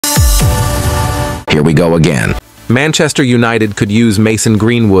Here we go again. Manchester United could use Mason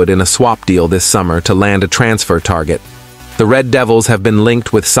Greenwood in a swap deal this summer to land a transfer target. The Red Devils have been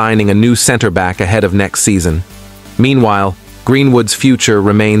linked with signing a new centre-back ahead of next season. Meanwhile, Greenwood's future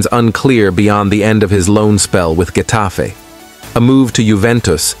remains unclear beyond the end of his loan spell with Getafe. A move to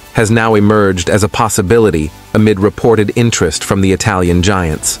Juventus has now emerged as a possibility amid reported interest from the Italian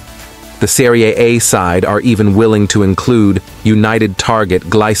giants. The Serie A side are even willing to include United target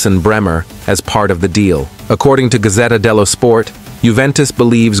Bremer as part of the deal. According to Gazzetta dello Sport, Juventus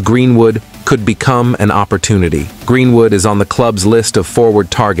believes Greenwood could become an opportunity. Greenwood is on the club's list of forward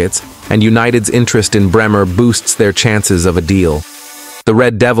targets, and United's interest in Bremer boosts their chances of a deal. The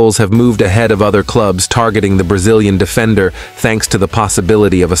Red Devils have moved ahead of other clubs targeting the Brazilian defender thanks to the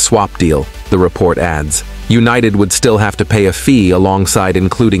possibility of a swap deal, the report adds. United would still have to pay a fee alongside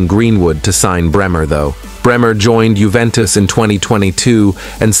including Greenwood to sign Bremer, though. Bremer joined Juventus in 2022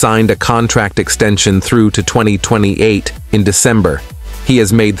 and signed a contract extension through to 2028 in December. He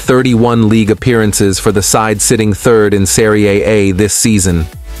has made 31 league appearances for the side sitting third in Serie A this season.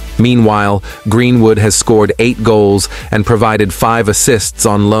 Meanwhile, Greenwood has scored 8 goals and provided 5 assists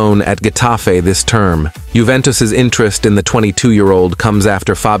on loan at Getafe this term. Juventus's interest in the 22-year-old comes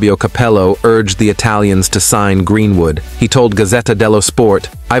after Fabio Capello urged the Italians to sign Greenwood. He told Gazzetta dello Sport,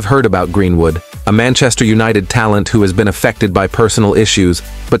 "I've heard about Greenwood, a Manchester United talent who has been affected by personal issues,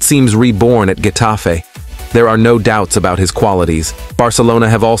 but seems reborn at Getafe. There are no doubts about his qualities." Barcelona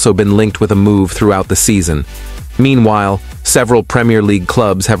have also been linked with a move throughout the season. Meanwhile, several Premier League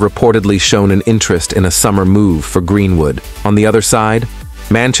clubs have reportedly shown an interest in a summer move for Greenwood. On the other side,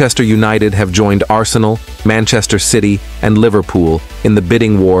 Manchester United have joined Arsenal, Manchester City, and Liverpool in the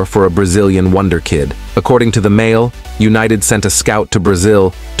bidding war for a Brazilian wonderkid. According to the Mail, United sent a scout to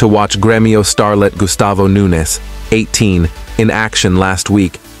Brazil to watch Grêmio starlet Gustavo Nunes, 18, in action last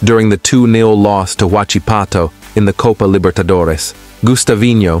week during the 2-0 loss to Huachipato in the Copa Libertadores.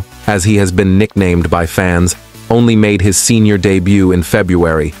 Gustavinho, as he has been nicknamed by fans, only made his senior debut in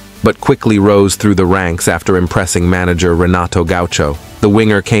February, but quickly rose through the ranks after impressing manager Renato Gaucho. The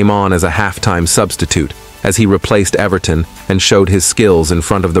winger came on as a halftime substitute, as he replaced Everton and showed his skills in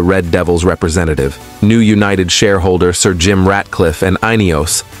front of the Red Devils representative. New United shareholder Sir Jim Ratcliffe and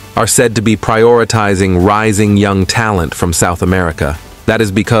Ineos are said to be prioritizing rising young talent from South America. That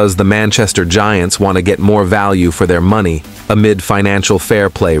is because the Manchester Giants want to get more value for their money amid financial fair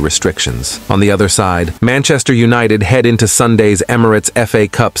play restrictions. On the other side, Manchester United head into Sunday's Emirates FA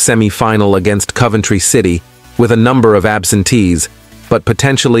Cup semi-final against Coventry City with a number of absentees, but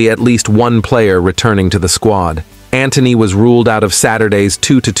potentially at least one player returning to the squad. Antony was ruled out of Saturday's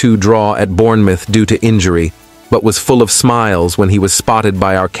 2-2 draw at Bournemouth due to injury, but was full of smiles when he was spotted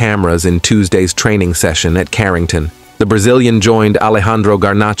by our cameras in Tuesday's training session at Carrington. The Brazilian joined Alejandro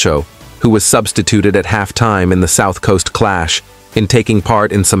Garnacho, who was substituted at halftime in the South Coast clash, in taking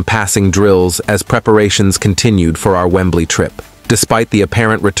part in some passing drills as preparations continued for our Wembley trip. Despite the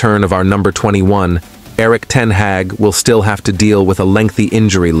apparent return of our number 21, Erik ten Hag will still have to deal with a lengthy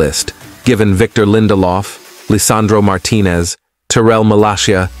injury list, given Victor Lindelof, Lisandro Martinez, Tyrell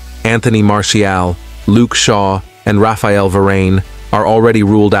Malacia, Anthony Martial, Luke Shaw, and Raphael Varane are already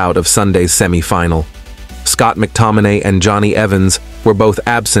ruled out of Sunday's semi-final. Scott McTominay and Johnny Evans were both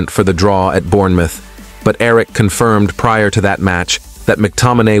absent for the draw at Bournemouth, but Eric confirmed prior to that match that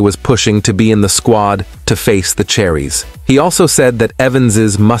McTominay was pushing to be in the squad to face the Cherries. He also said that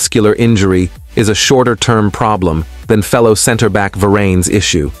Evans's muscular injury is a shorter-term problem than fellow centre-back Varane's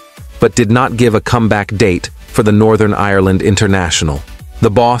issue, but did not give a comeback date for the Northern Ireland international. The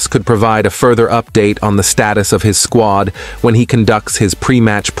boss could provide a further update on the status of his squad when he conducts his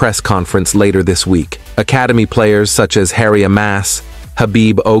pre-match press conference later this week. Academy players such as Harry Amas,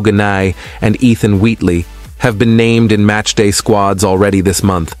 Habib Ogunai, and Ethan Wheatley have been named in matchday squads already this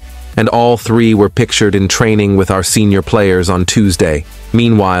month, and all 3 were pictured in training with our senior players on Tuesday.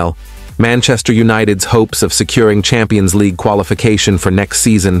 Meanwhile, Manchester United's hopes of securing Champions League qualification for next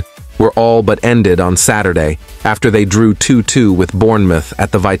season were all but ended on Saturday after they drew 2-2 with Bournemouth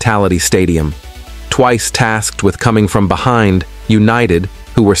at the Vitality Stadium. Twice tasked with coming from behind, United,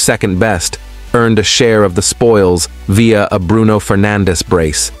 who were second best, earned a share of the spoils via a Bruno Fernandes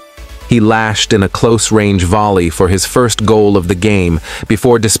brace. He lashed in a close-range volley for his first goal of the game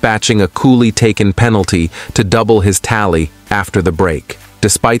before dispatching a coolly taken penalty to double his tally after the break.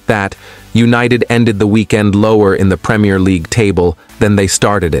 Despite that, United ended the weekend lower in the Premier League table than they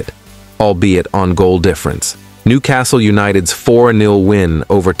started it, albeit on goal difference. Newcastle United's 4-0 win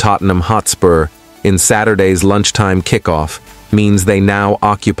over Tottenham Hotspur in Saturday's lunchtime kickoff means they now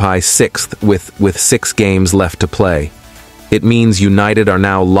occupy 6th with 6 games left to play. It means United are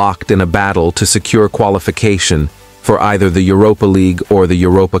now locked in a battle to secure qualification for either the Europa League or the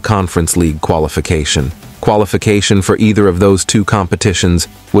Europa Conference League qualification. Qualification for either of those two competitions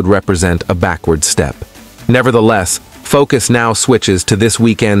would represent a backward step. Nevertheless, focus now switches to this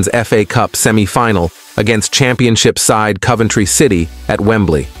weekend's FA Cup semi-final against Championship side Coventry City at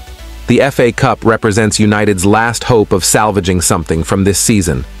Wembley. The FA Cup represents United's last hope of salvaging something from this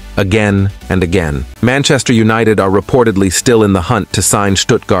season, again and again. Manchester United are reportedly still in the hunt to sign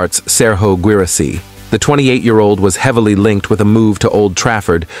Stuttgart's Serhou Guirassy. The 28-year-old was heavily linked with a move to Old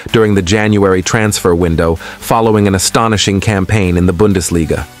Trafford during the January transfer window, following an astonishing campaign in the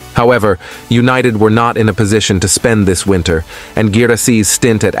Bundesliga. However, United were not in a position to spend this winter, and Guirassy's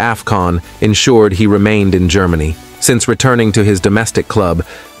stint at AFCON ensured he remained in Germany. Since returning to his domestic club,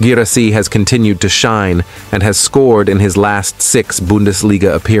 Guirassy has continued to shine and has scored in his last 6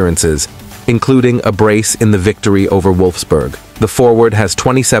 Bundesliga appearances, including a brace in the victory over Wolfsburg. The forward has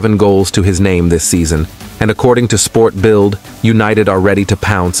 27 goals to his name this season, and according to Sport Bild, United are ready to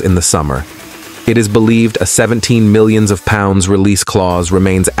pounce in the summer. It is believed a £17 million release clause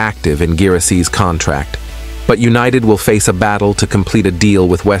remains active in Guirassy's contract. But United will face a battle to complete a deal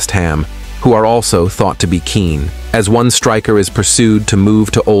with West Ham, who are also thought to be keen. As one striker is pursued to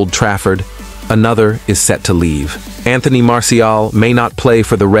move to Old Trafford, another is set to leave. Anthony Martial may not play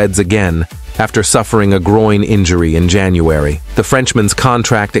for the Reds again after suffering a groin injury in January. The Frenchman's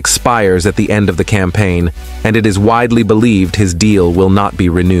contract expires at the end of the campaign, and it is widely believed his deal will not be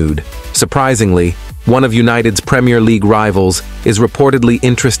renewed. Surprisingly, one of United's Premier League rivals is reportedly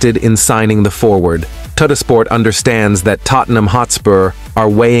interested in signing the forward. Tuttosport understands that Tottenham Hotspur are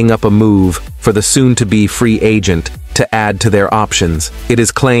weighing up a move for the soon-to-be free agent to add to their options. It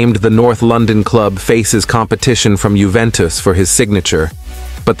is claimed the North London club faces competition from Juventus for his signature,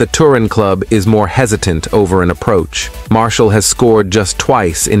 but the Turin club is more hesitant over an approach. Martial has scored just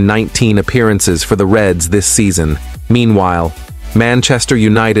twice in 19 appearances for the Reds this season. Meanwhile, Manchester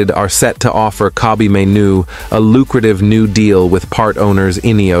United are set to offer Kobbie Mainoo a lucrative new deal with part owners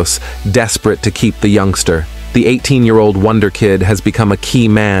Ineos, desperate to keep the youngster. The 18-year-old wonder kid has become a key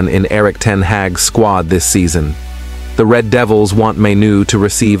man in Erik ten Hag's squad this season. The Red Devils want Mainoo to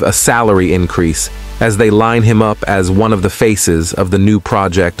receive a salary increase as they line him up as one of the faces of the new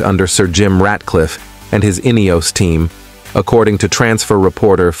project under Sir Jim Ratcliffe and his Ineos team, according to transfer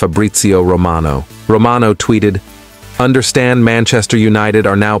reporter Fabrizio Romano. Romano tweeted, "Understand Manchester United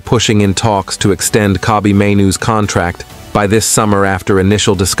are now pushing in talks to extend Kobbie Mainoo's contract by this summer after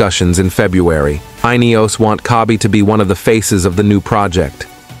initial discussions in February. Ineos want Kobbie to be one of the faces of the new project.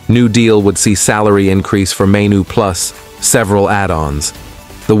 New deal would see salary increase for Mainoo plus several add-ons.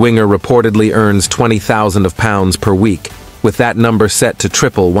 The winger reportedly earns £20,000 per week, with that number set to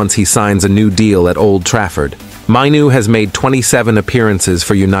triple once he signs a new deal at Old Trafford." Mainoo has made 27 appearances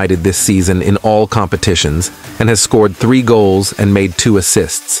for United this season in all competitions and has scored 3 goals and made 2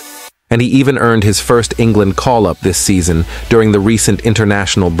 assists. And he even earned his first England call-up this season during the recent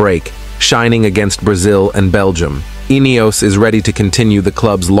international break, shining against Brazil and Belgium. Ineos is ready to continue the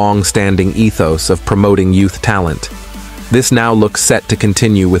club's long-standing ethos of promoting youth talent. This now looks set to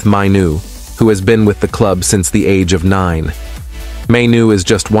continue with Mainoo, who has been with the club since the age of 9. Mainoo is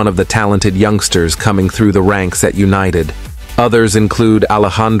just one of the talented youngsters coming through the ranks at United. Others include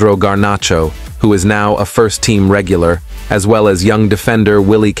Alejandro Garnacho, who is now a first-team regular, as well as young defender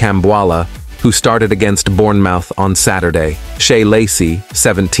Willy Cambuala, who started against Bournemouth on Saturday. Shea Lacey,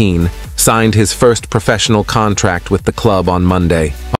 17, signed his first professional contract with the club on Monday.